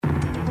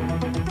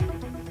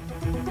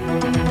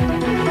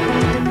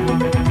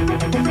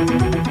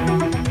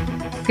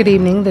Good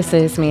evening, this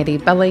is Mandy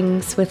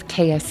Billings with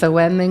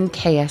KSOM and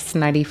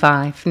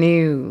KS95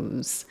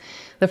 News.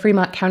 The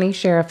Fremont County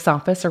Sheriff's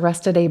Office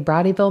arrested a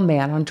Bradyville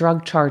man on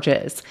drug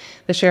charges.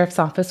 The Sheriff's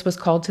Office was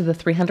called to the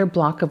 300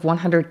 block of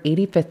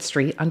 185th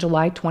Street on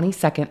July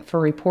 22nd for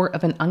a report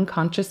of an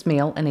unconscious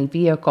male in a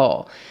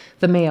vehicle.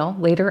 The male,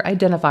 later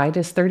identified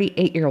as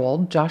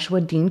 38-year-old Joshua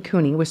Dean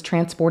Cooney, was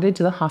transported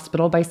to the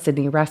hospital by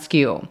Sydney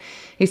Rescue.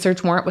 A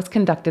search warrant was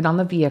conducted on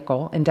the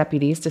vehicle, and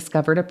deputies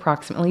discovered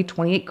approximately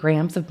 28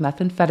 grams of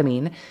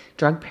methamphetamine,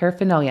 drug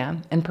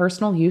paraphernalia, and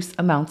personal use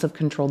amounts of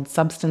controlled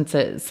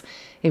substances.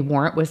 A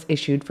warrant was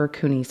issued for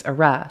Cooney's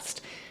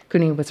arrest.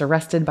 Cooney was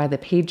arrested by the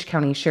Page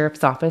County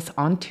Sheriff's Office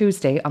on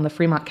Tuesday on the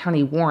Fremont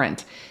County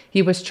warrant.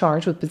 He was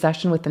charged with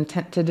possession with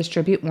intent to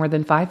distribute more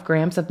than 5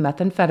 grams of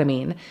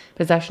methamphetamine,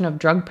 possession of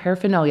drug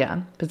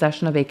paraphernalia,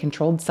 possession of a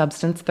controlled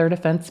substance, third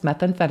offense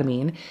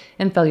methamphetamine,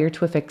 and failure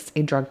to affix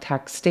a drug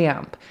tax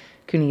stamp.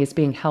 Cooney is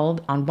being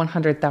held on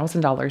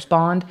 $100,000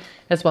 bond,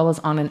 as well as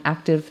on an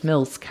active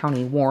Mills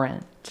County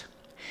warrant.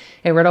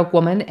 A Red Oak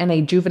woman and a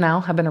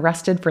juvenile have been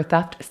arrested for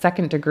theft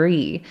second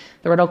degree.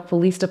 The Red Oak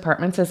Police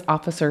Department says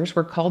officers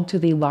were called to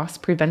the loss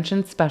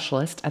prevention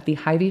specialist at the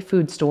Hy-Vee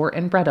food store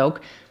in Red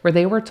Oak, where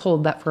they were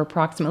told that for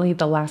approximately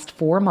the last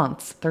 4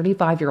 months,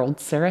 35-year-old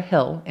Sarah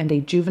Hill and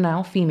a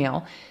juvenile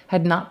female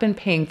had not been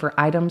paying for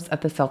items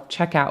at the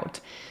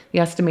self-checkout. The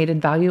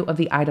estimated value of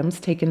the items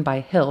taken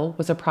by Hill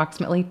was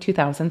approximately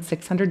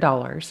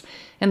 $2,600,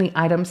 and the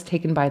items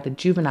taken by the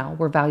juvenile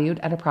were valued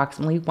at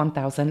approximately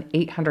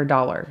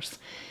 $1,800.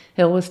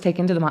 Hill was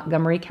taken to the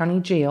Montgomery County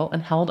Jail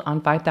and held on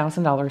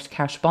 $5,000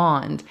 cash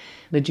bond.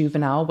 The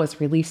juvenile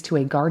was released to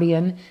a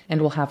guardian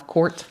and will have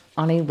court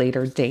on a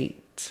later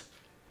date.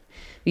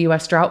 The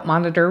U.S. Drought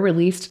Monitor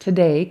released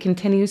today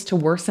continues to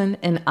worsen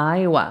in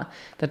Iowa.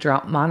 The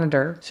Drought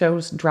Monitor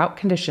shows drought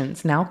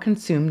conditions now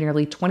consume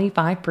nearly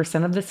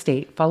 25% of the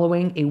state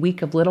following a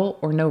week of little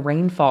or no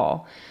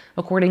rainfall.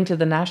 According to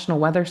the National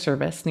Weather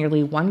Service,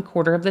 nearly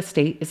 1/4 of the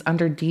state is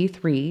under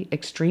D3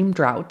 extreme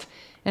drought,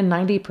 and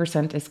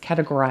 90% is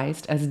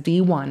categorized as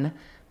D1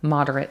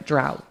 moderate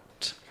drought.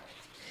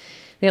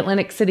 The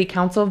Atlantic City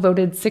Council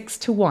voted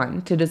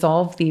 6-1 to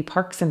dissolve the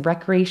Parks and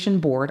Recreation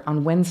Board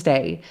on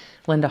Wednesday.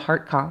 Linda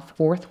Hartkoff,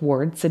 4th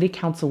Ward City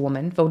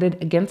Councilwoman, voted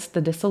against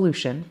the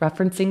dissolution,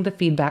 referencing the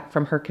feedback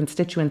from her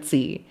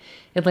constituency.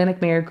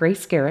 Atlantic Mayor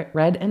Grace Garrett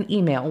read an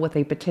email with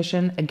a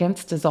petition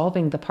against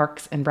dissolving the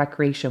Parks and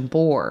Recreation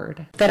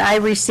Board. That I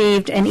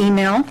received an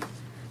email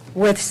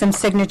with some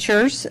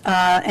signatures,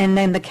 and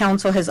then the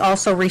council has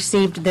also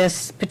received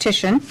this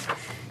petition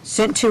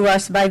sent to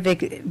us by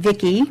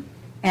Vicky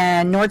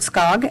and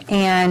Nordskog,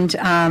 and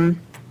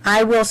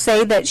I will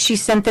say that she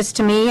sent this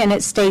to me, and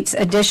it states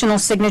additional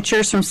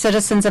signatures from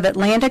citizens of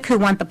Atlantic who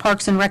want the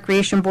Parks and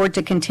Recreation Board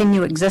to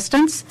continue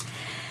existence.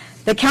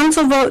 The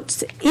council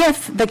votes,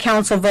 if the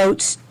council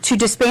votes to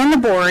disband the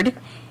board,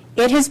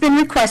 it has been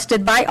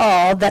requested by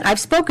all that I've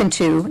spoken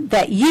to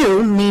that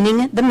you,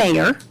 meaning the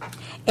mayor,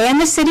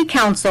 and the city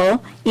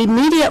council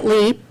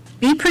immediately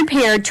be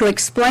prepared to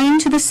explain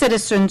to the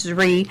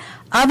citizenry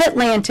of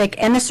Atlantic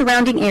and the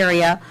surrounding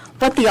area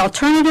what the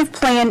alternative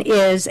plan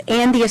is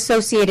and the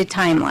associated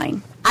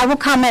timeline. I will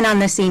comment on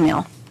this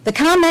email. The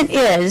comment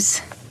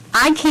is,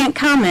 I can't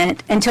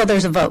comment until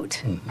there's a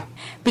vote,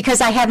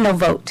 because I have no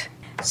vote.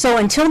 So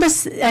until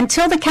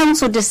the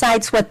council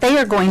decides what they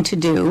are going to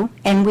do,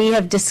 and we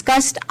have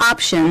discussed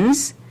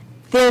options,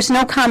 there's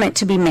no comment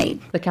to be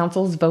made. The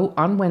council's vote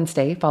on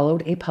Wednesday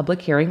followed a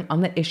public hearing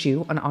on the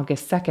issue on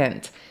August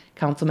 2nd.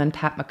 Councilman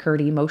Pat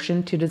McCurdy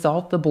motioned to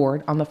dissolve the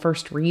board on the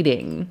first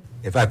reading.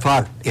 If I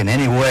thought in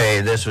any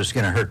way this was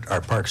going to hurt our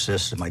park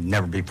system, I'd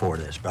never be for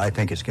this. But I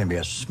think it's going to be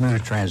a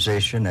smooth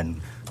transition, and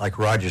like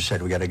Roger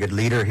said, we got a good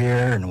leader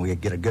here, and we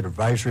get a good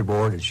advisory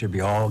board. It should be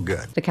all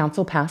good. The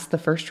council passed the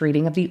first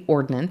reading of the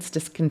ordinance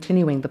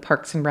discontinuing the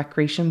Parks and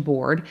Recreation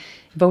Board,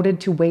 voted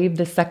to waive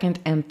the second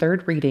and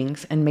third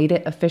readings, and made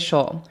it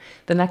official.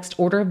 The next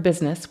order of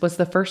business was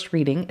the first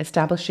reading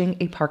establishing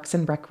a Parks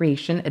and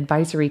Recreation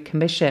Advisory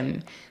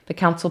Commission. The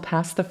council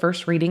passed the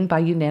first reading by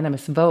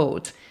unanimous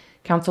vote.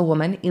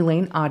 Councilwoman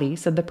Elaine Oddie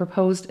said the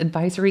proposed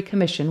advisory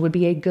commission would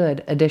be a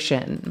good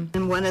addition.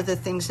 And one of the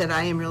things that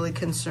I am really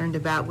concerned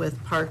about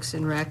with Parks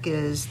and Rec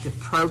is the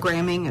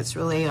programming. It's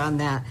really on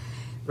that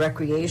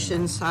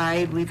recreation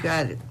side. We've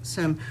got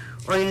some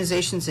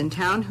organizations in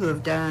town who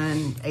have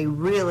done a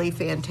really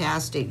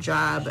fantastic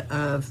job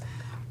of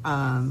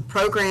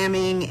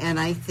programming, and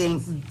I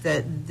think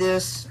that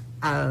this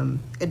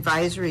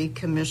advisory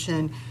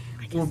commission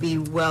will be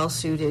well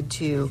suited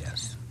to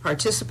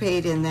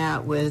participate in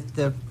that with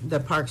the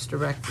parks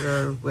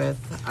director, with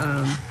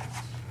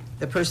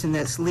the person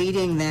that's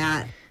leading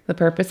that. The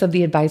purpose of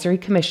the advisory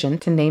commission,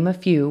 to name a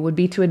few, would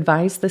be to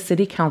advise the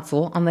city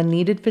council on the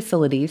needed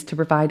facilities to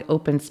provide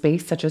open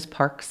space such as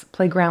parks,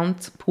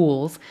 playgrounds,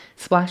 pools,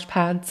 splash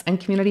pads, and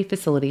community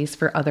facilities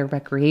for other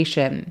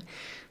recreation.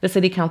 The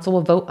City Council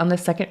will vote on the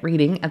second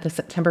reading at the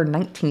September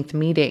 19th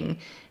meeting.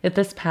 If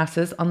this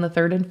passes on the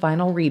third and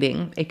final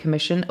reading, a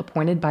commission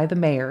appointed by the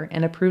mayor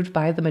and approved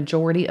by the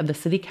majority of the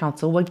City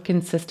Council would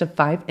consist of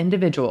 5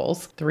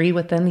 individuals, 3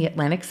 within the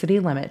Atlantic City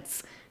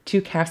limits,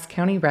 2 Cass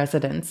County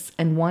residents,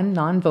 and 1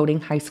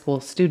 non-voting high school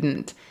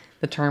student.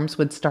 The terms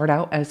would start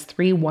out as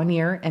 3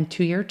 one-year and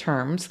 2-year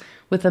terms,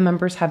 with the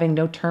members having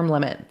no term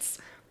limits.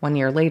 1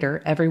 year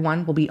later,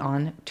 everyone will be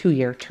on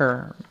 2-year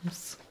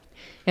terms.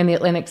 And the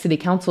Atlantic City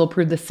Council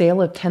approved the sale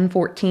of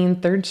 1014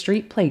 3rd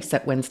Street Place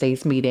at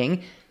Wednesday's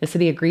meeting. The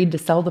city agreed to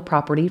sell the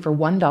property for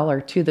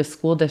 $1 to the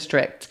school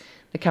district.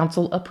 The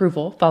council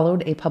approval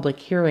followed a public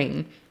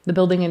hearing. The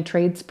Building and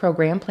Trades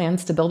program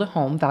plans to build a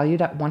home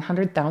valued at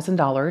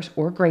 $100,000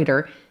 or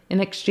greater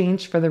in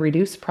exchange for the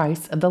reduced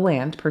price of the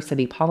land per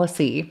city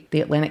policy.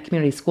 The Atlantic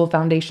Community School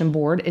Foundation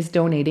Board is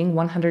donating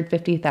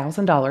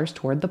 $150,000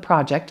 toward the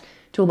project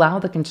to allow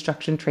the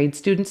construction trade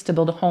students to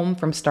build a home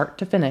from start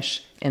to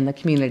finish in the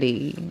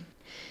community.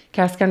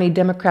 Cass County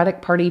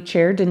Democratic Party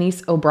Chair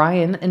Denise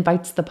O'Brien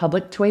invites the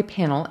public to a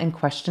panel and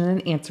question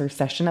and answer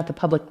session at the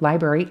public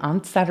library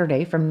on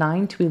Saturday from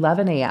 9 to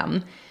 11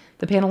 a.m.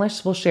 The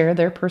panelists will share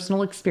their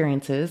personal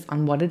experiences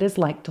on what it is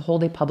like to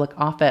hold a public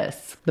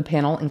office. The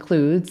panel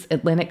includes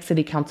Atlantic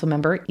City Council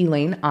member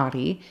Elaine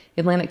Oddie,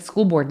 Atlantic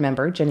School Board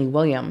member Jenny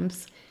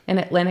Williams, and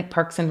Atlantic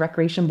Parks and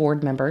Recreation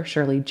Board member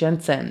Shirley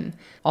Jensen.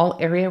 All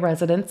area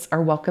residents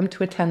are welcome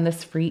to attend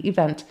this free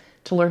event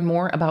to learn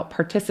more about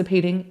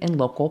participating in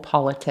local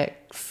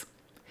politics.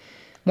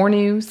 More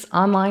news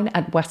online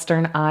at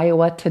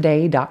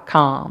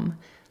westerniowatoday.com.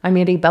 I'm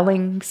Mandy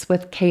Billings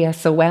with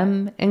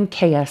KSOM and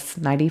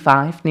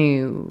KS95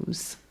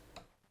 News.